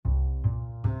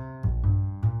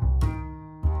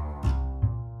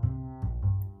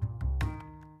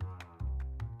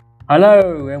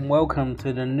Hello and welcome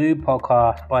to the new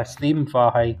podcast by Stephen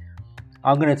Fahey.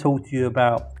 I'm going to talk to you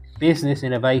about business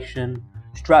innovation,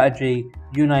 strategy,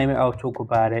 you name it, I'll talk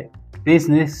about it.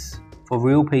 Business for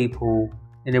real people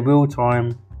in a real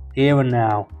time, here and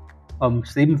now, on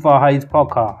Stephen Fahey's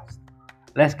podcast.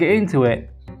 Let's get into it.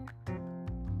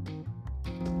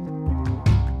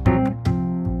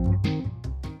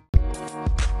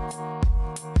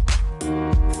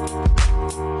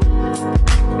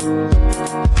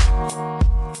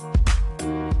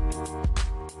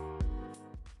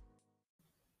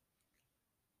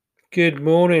 Good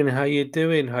morning. How you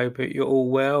doing? Hope that you're all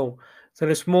well. So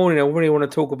this morning, I really want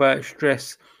to talk about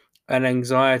stress and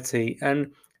anxiety,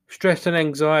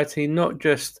 not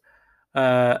just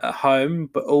at home,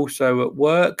 but also at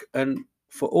work, and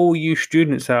for all you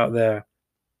students out there.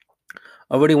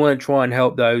 I really want to try and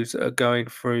help those that are going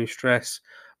through stress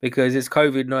because it's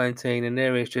COVID-19 and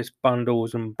there is just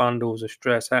bundles and bundles of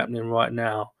stress happening right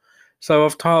now. So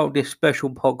I've titled this special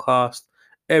podcast,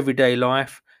 Everyday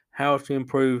Life, How to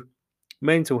Improve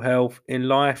Mental Health in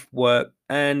Life, Work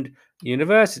and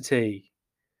University.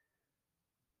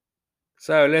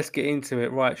 So let's get into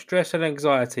it. Right, stress and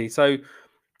anxiety. So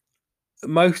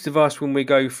most of us, when we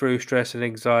go through stress and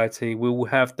anxiety, we will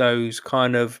have those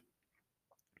kind of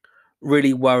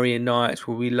really worrying nights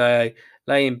where we lay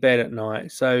in bed at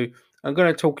night. So I'm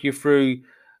going to talk you through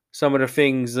some of the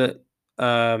things that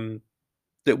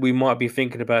we might be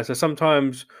thinking about. So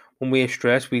sometimes when we are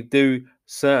stressed, we do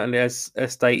certainly, as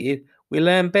stated, we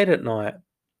lay in bed at night,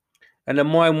 and the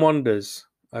mind wanders.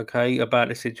 Okay, about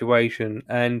the situation,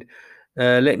 and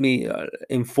let me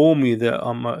inform you that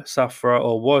I'm a sufferer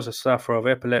or was a sufferer of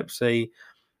epilepsy.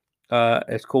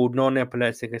 It's called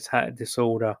non-epileptic attack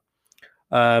disorder.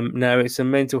 Now it's a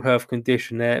mental health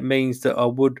condition. There, it means that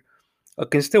I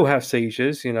can still have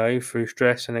seizures, through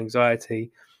stress and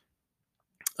anxiety.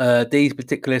 These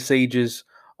particular seizures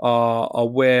are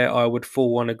where I would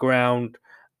fall on the ground,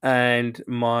 and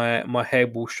my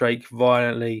head will shake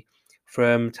violently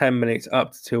from 10 minutes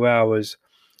up to 2 hours.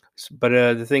 But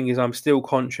the thing is, I'm still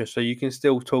conscious, so you can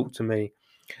still talk to me.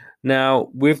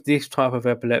 Now, with this type of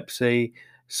epilepsy,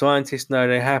 scientists know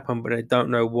they happen, but they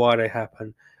don't know why they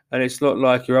happen. And it's not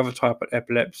like your other type of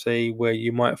epilepsy where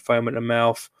you might foam at the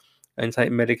mouth and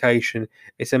take medication.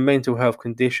 It's a mental health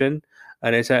condition,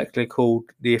 and it's actually called,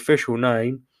 the official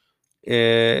name,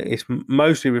 it's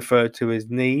mostly referred to as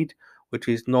NEAD, which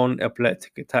is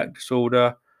non-epileptic attack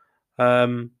disorder.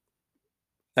 Um,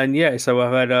 and yeah, so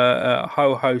I've had a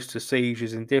whole host of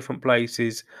seizures in different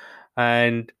places,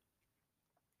 and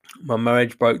my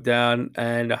marriage broke down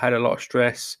and I had a lot of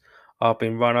stress. I've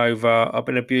been run over. I've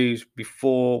been abused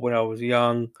before when I was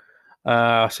young.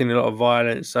 I've seen a lot of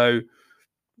violence. So,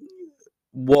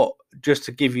 what? Just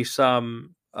to give you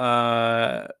some,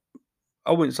 I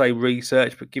wouldn't say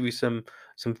research, but give you some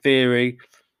theory.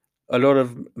 A lot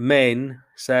of men,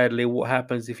 sadly, what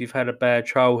happens if you've had a bad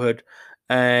childhood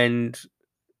and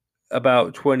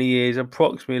about 20 years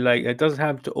approximately later, it doesn't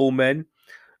happen to all men.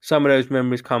 Some of those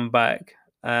memories come back.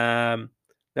 Now,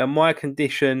 my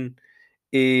condition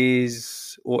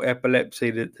is, or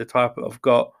epilepsy, the type that I've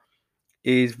got,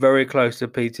 is very close to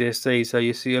PTSD. So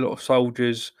you see a lot of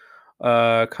soldiers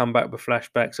come back with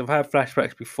flashbacks. I've had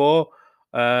flashbacks before.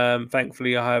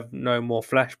 Thankfully, I have no more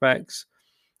flashbacks.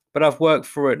 But I've worked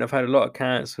through it and I've had a lot of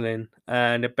counselling.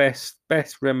 And the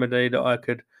best remedy that I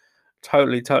could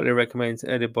totally recommend to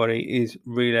anybody is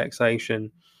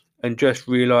relaxation, and just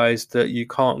realize that you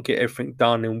can't get everything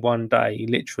done in one day.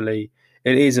 Literally,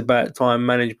 it is about time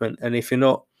management, and if you're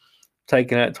not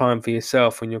taking that time for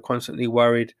yourself and you're constantly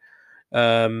worried,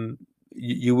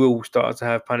 you will start to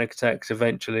have panic attacks.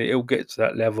 Eventually it'll get to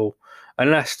that level,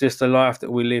 and that's just the life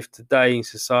that we live today in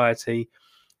society,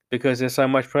 because there's so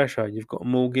much pressure. You've got a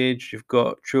mortgage, you've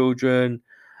got children,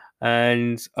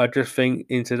 and I just think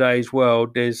in today's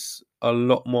world, there's a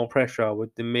lot more pressure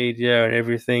with the media and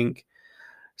everything.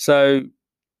 So,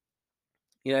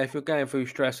 if you're going through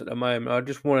stress at the moment, I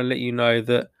just want to let you know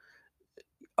that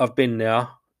I've been there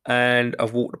and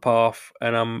I've walked the path,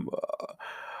 and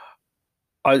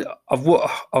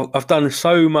I've done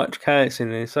so much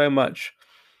counselling and so much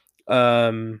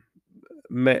um,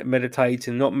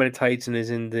 meditating, not meditating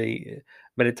as in the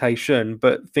meditation,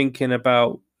 but thinking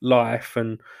about life.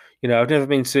 And I've never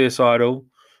been suicidal.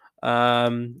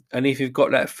 And if you've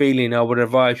got that feeling, I would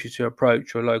advise you to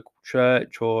approach your local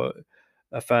church or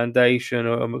a foundation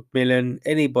or a Macmillan,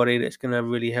 anybody that's going to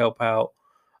really help out.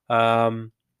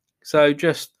 So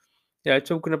just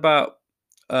talking about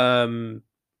um,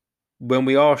 when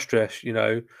we are stressed,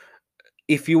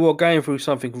 if you are going through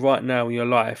something right now in your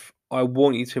life, I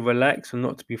want you to relax and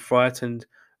not to be frightened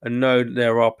and know that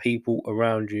there are people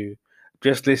around you.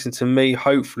 Just listen to me.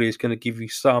 Hopefully, it's going to give you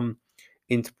some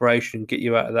inspiration, get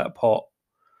you out of that pot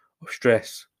of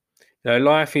stress.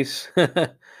 Life is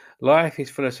life is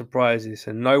full of surprises,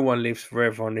 and no one lives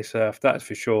forever on this earth. That's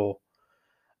for sure.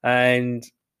 And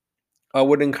I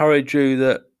would encourage you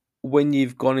that when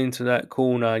you've gone into that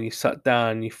corner and you sat down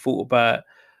and you thought about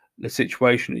the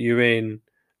situation that you're in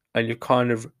and you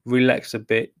kind of relax a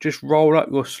bit, just roll up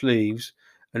your sleeves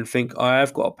and think, I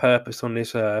have got a purpose on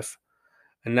this earth,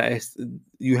 and that is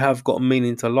you have got a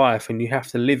meaning to life and you have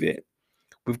to live it.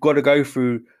 We've got to go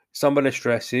through some of the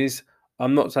stresses.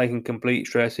 I'm not taking complete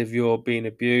stress. If you're being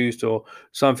abused or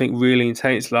something really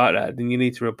intense like that, then you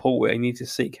need to report it and you need to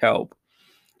seek help.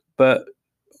 But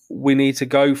we need to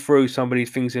go through some of these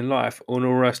things in life in order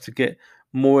for us to get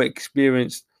more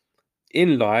experience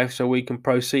in life so we can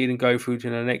proceed and go through to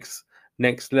the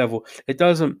next level. It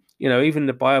doesn't, even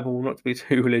the Bible, not to be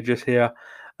too religious here,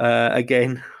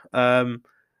 again,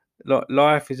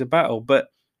 life is a battle, but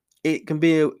it can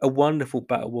be a wonderful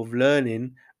battle of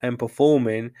learning and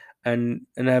performing and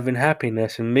having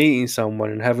happiness and meeting someone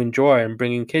and having joy and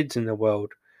bringing kids in the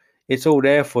world. It's all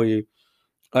there for you.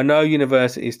 I know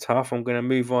university is tough. I'm going to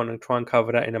move on and try and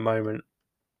cover that in a moment.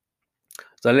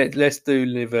 So let's do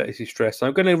university stress. So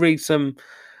I'm going to read some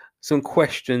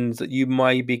questions that you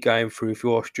may be going through if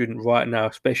you're a student right now,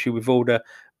 especially with all the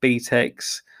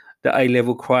BTECs, the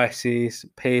A-level crisis,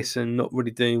 Pearson not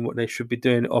really doing what they should be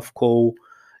doing off call,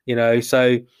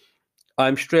 So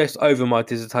I'm stressed over my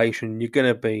dissertation. You're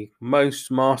going to be.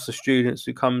 Most master students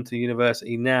who come to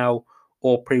university now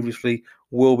or previously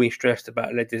will be stressed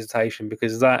about their dissertation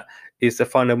because that is the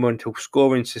fundamental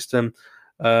scoring system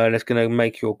that's going to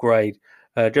make your grade.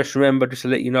 Just remember, just to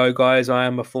let you know, guys, I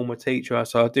am a former teacher,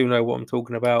 so I do know what I'm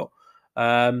talking about.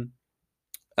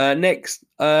 Next,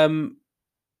 I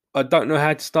don't know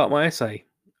how to start my essay.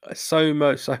 So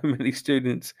many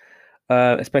students,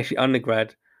 especially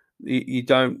undergrad, you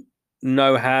don't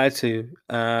know how to,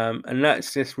 and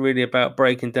that's just really about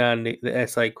breaking down the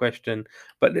essay question.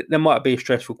 But there might be a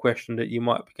stressful question that you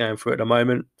might be going through at the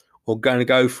moment or going to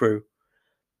go through.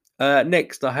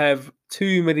 Next, I have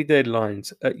too many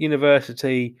deadlines at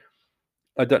university.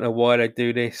 I don't know why they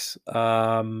do this.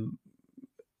 It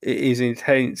is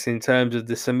intense in terms of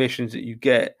the submissions that you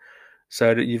get,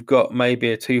 so that you've got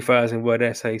maybe a 2,000-word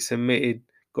essay submitted,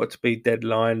 got to be got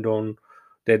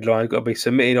to be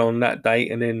submitted on that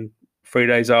date, and then 3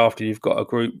 days after you've got a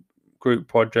group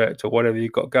project or whatever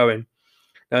you've got going.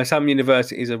 Now, some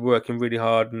universities are working really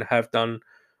hard and have done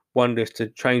wonders to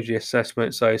change the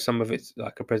assessment. So some of it's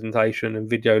like a presentation and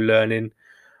video learning,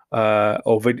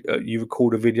 you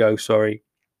record a video, sorry.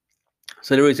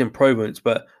 So there is improvements,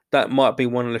 but that might be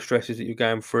one of the stresses that you're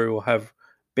going through or have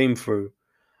been through.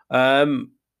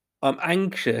 Um,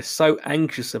 I'm so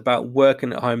anxious about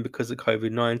working at home because of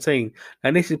COVID-19.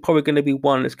 And this is probably going to be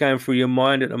one that's going through your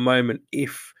mind at the moment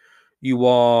if you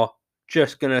are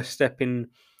just going to step in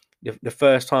the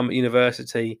first time at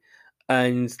university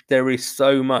and there is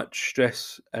so much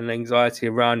stress and anxiety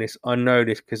around this. I know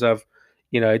this because I've,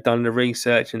 done the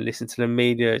research and listened to the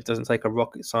media. It doesn't take a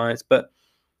rocket science, but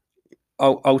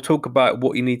I'll talk about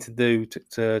what you need to do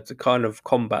to kind of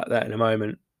combat that in a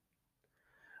moment.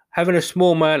 Having a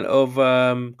small amount of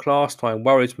class time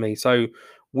worries me. So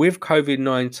with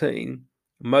COVID-19,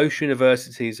 most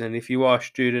universities, and if you are a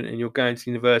student and you're going to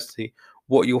university,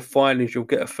 what you'll find is you'll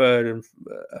get a third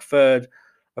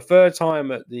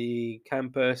time at the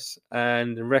campus,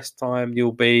 and the rest time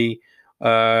you'll be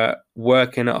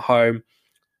working at home.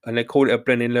 And they call it a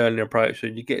blended learning approach. So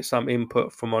you get some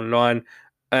input from online,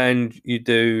 and you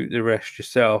do the rest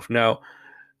yourself. Now,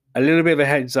 a little bit of a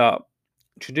heads up.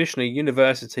 Traditionally,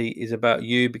 university is about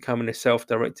you becoming a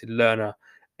self-directed learner,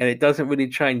 and it doesn't really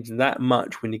change that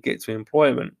much when you get to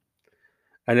employment.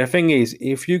 And the thing is,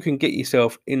 if you can get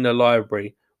yourself in the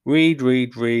library,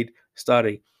 read,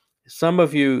 study. Some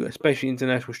of you, especially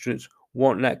international students,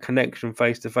 want that connection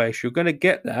face to face. You're going to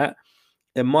get that.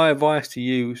 And my advice to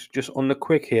you, just on the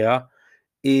quick here,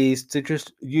 is to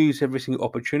just use every single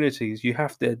opportunities. You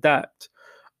have to adapt.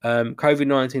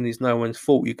 COVID-19 is no one's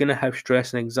fault. You're going to have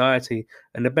stress and anxiety,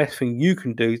 and the best thing you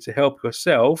can do to help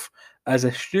yourself as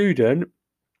a student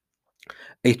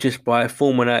is just by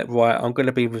forming out, right, I'm going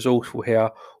to be resourceful here.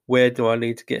 Where do I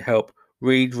need to get help?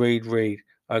 Read.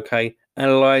 Okay,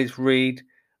 analyze, read,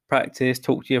 practice,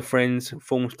 talk to your friends,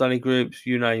 form study groups,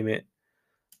 you name it.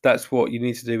 That's what you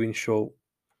need to do in short.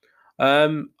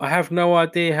 I have no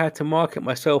idea how to market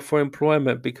myself for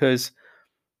employment because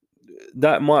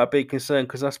that might be a concern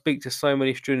because I speak to so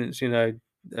many students,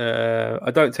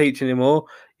 I don't teach anymore,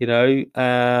 but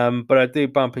I do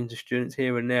bump into students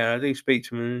here and there. I do speak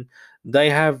to them, and they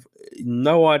have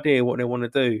no idea what they want to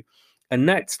do, and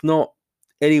that's not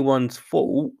anyone's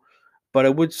fault. But I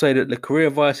would say that the career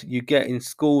advice that you get in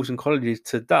schools and colleges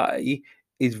today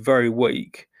is very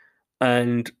weak,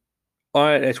 and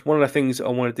it's one of the things I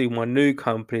want to do in my new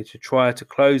company to try to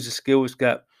close the skills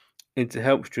gap and to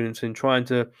help students and trying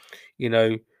to, you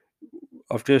know,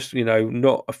 I've just,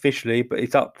 not officially, but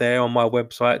it's up there on my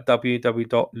website,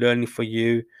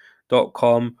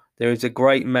 www.learningforyou.com. There is a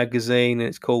great magazine, and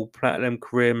it's called Platinum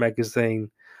Career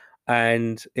Magazine,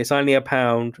 and it's only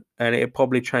 £1, and it'll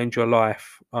probably change your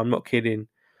life. I'm not kidding.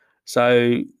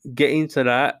 So get into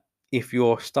that if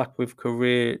you're stuck with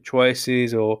career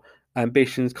choices or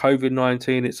ambitions.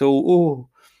 COVID-19, it's all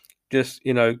just,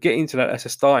 get into that as a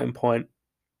starting point.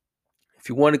 If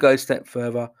you want to go a step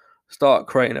further, start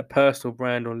creating a personal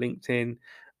brand on LinkedIn.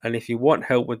 And if you want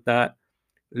help with that,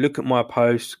 look at my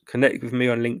posts, connect with me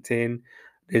on LinkedIn.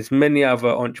 There's many other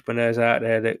entrepreneurs out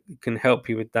there that can help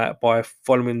you with that by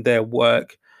following their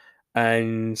work.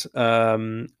 And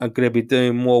I'm going to be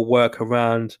doing more work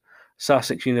around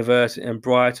Sussex University and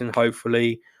Brighton,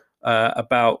 hopefully,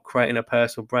 about creating a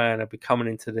personal brand. I'll be coming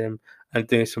into them and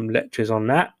doing some lectures on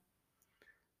that.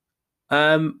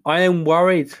 I am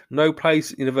worried no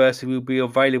place at university will be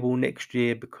available next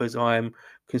year because I'm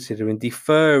considering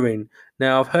deferring.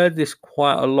 Now, I've heard this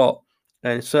quite a lot,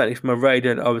 and certainly from a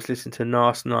radio that I was listening to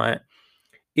last night.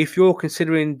 If you're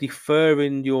considering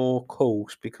deferring your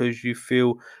course because you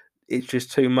feel it's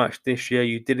just too much this year,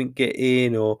 you didn't get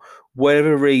in, or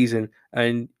whatever reason,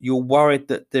 and you're worried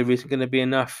that there isn't going to be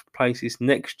enough places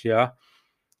next year,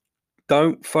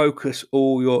 don't focus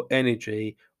all your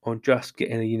energy on just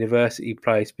getting a university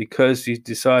place because you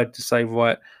decide to say,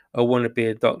 right, I want to be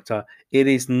a doctor. It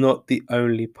is not the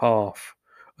only path.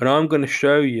 And I'm going to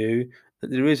show you that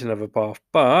there is another path.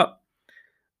 But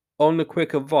on the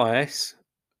quick advice,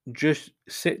 just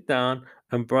sit down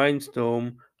and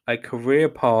brainstorm a career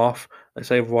path and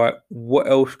say, right, what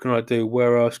else can I do?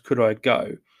 Where else could I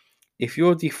go? If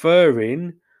you're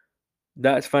deferring,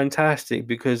 that's fantastic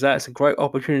because that's a great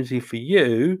opportunity for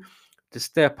you to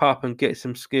step up and get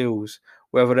some skills,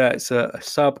 whether that's a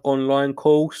sub online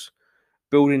course,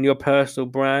 building your personal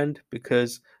brand,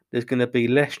 because there's going to be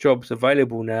less jobs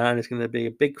available now and it's going to be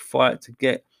a big fight to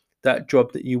get that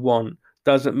job that you want.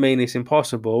 Doesn't mean it's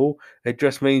impossible. It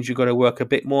just means you've got to work a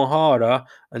bit more harder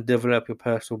and develop your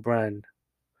personal brand.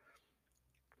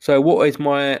 So, what is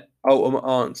my ultimate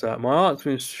answer? My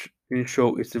answer, in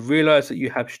short, is to realize that you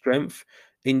have strength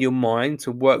in your mind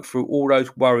to work through all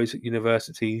those worries at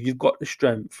university. You've got the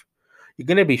strength. You're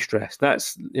going to be stressed.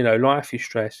 That's, life is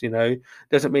stress.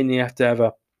 Doesn't mean you have to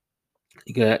have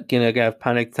you're gonna have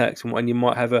panic attacks and you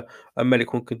might have a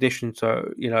medical condition.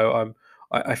 So,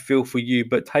 I feel for you,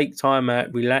 but take time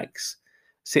out, relax,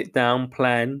 sit down,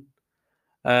 plan.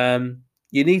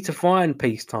 You need to find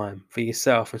peace time for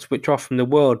yourself and switch off from the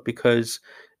world because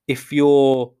if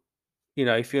you're,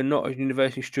 if you're not a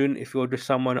university student, if you're just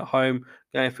someone at home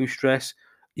going through stress,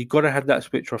 you've got to have that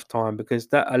switch off time because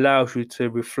that allows you to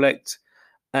reflect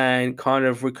and kind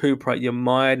of recuperate your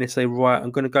mind and say, right,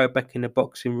 I'm going to go back in the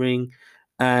boxing ring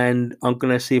and I'm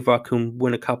going to see if I can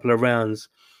win a couple of rounds.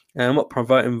 And I'm not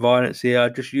promoting violence here. I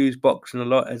just use boxing a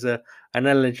lot as an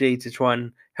analogy to try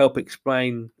and help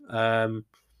explain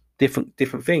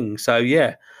different things. So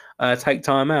yeah, take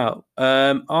time out.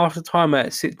 After time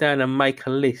out, sit down and make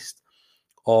a list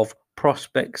of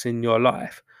prospects in your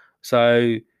life.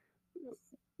 So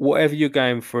whatever you're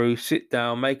going through, sit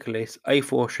down, make a list,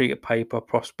 A4 sheet of paper,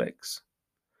 prospects.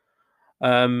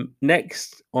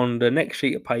 Next, on the next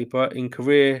sheet of paper in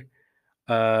career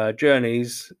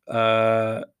journeys,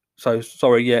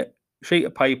 sheet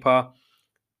of paper,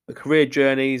 career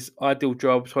journeys, ideal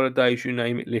jobs, holidays, you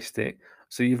name it, list it.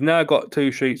 So you've now got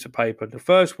 2 sheets of paper. The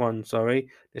first one,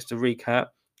 just to recap,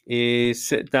 is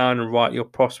sit down and write your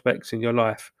prospects in your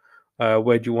life.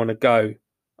 Where do you want to go?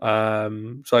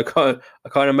 So I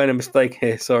kind of made a mistake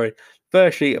here. Sorry.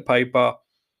 First sheet of paper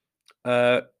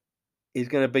is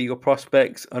going to be your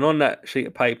prospects, and on that sheet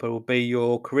of paper will be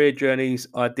your career journeys,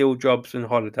 ideal jobs, and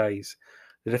holidays.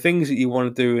 They're the things that you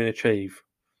want to do and achieve.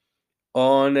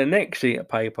 On the next sheet of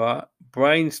paper,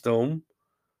 brainstorm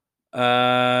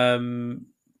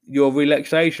your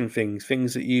relaxation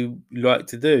things that you like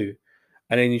to do,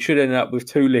 and then you should end up with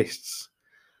 2 lists.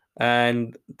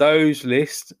 And those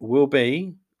lists will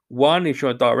be: 1 is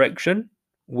your direction,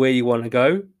 where you want to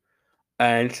go,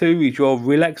 and 2 is your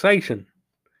relaxation.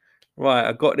 Right,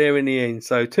 I got there in the end.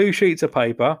 So 2 sheets of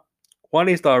paper, 1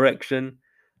 is direction,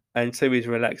 and 2 is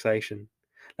relaxation.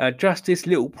 Just this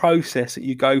little process that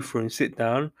you go through and sit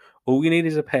down, all you need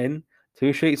is a pen,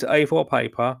 2 sheets of A4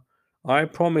 paper. I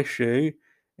promise you,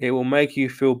 it will make you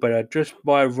feel better just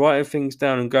by writing things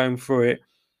down and going through it.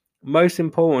 Most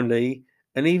importantly,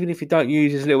 and even if you don't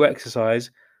use this little exercise,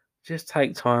 just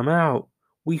take time out.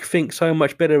 We think so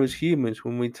much better as humans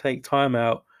when we take time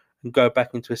out and go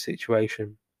back into a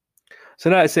situation. So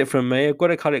that's it from me. I've got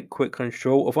to cut it quick and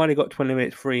short. I've only got 20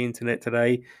 minutes free internet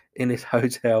today in this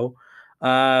hotel.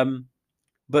 Um,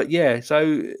 but yeah,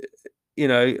 so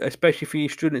especially for you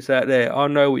students out there, I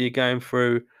know what you're going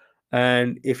through.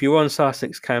 And if you're on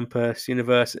Sussex campus,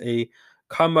 university,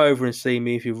 come over and see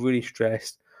me if you're really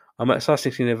stressed. I'm at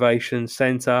Sussex Innovation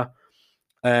Centre.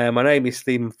 My name is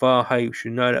Stephen Farhay. You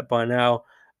should know that by now.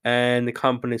 And the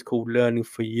company is called Learning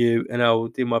for You. And I will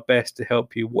do my best to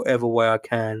help you whatever way I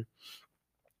can.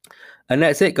 And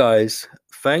that's it, guys.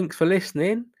 Thanks for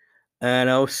listening. And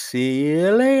I'll see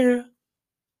you later.